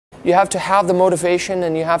you have to have the motivation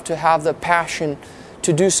and you have to have the passion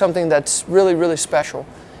to do something that's really, really special.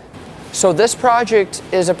 So this project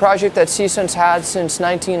is a project that CSUN's had since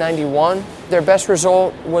 1991. Their best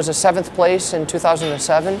result was a 7th place in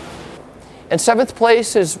 2007. And 7th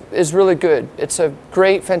place is really good. It's a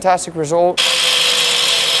great, fantastic result.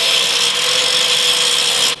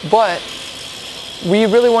 But we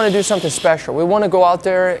really want to do something special. We want to go out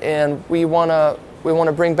there and we want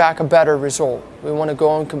to bring back a better result. We want to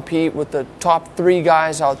go and compete with the top 3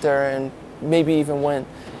 guys out there and maybe even win.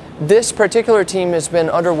 This particular team has been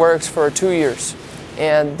under works for 2 years.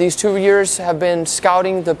 And these 2 years have been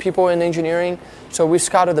scouting the people in engineering. So we've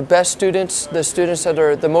scouted the best students, the students that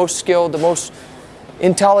are the most skilled, the most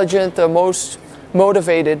intelligent, the most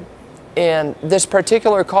motivated. And this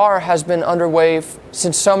particular car has been underway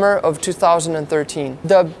since summer of 2013.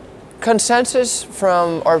 The consensus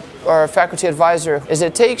from our faculty advisor is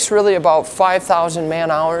it takes really about 5,000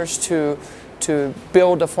 man-hours to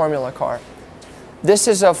build a Formula car. This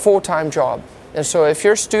is a full-time job. And so if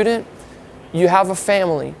you're a student, you have a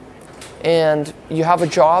family, and you have a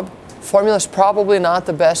job, Formula is probably not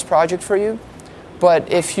the best project for you.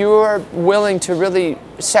 But if you are willing to really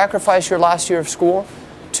sacrifice your last year of school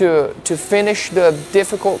to finish the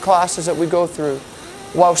difficult classes that we go through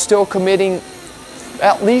while still committing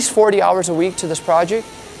at least 40 hours a week to this project,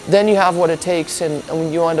 then you have what it takes and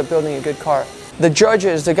you end up building a good car. The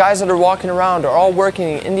judges, the guys that are walking around are all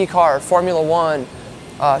working in IndyCar, Formula 1,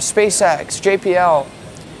 SpaceX, JPL.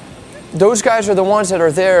 Those guys are the ones that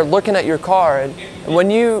are there looking at your car. And when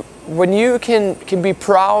you can be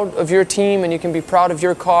proud of your team and you can be proud of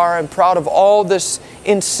your car and proud of all this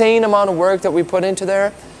insane amount of work that we put into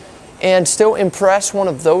there and still impress one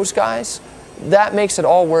of those guys, that makes it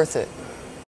all worth it.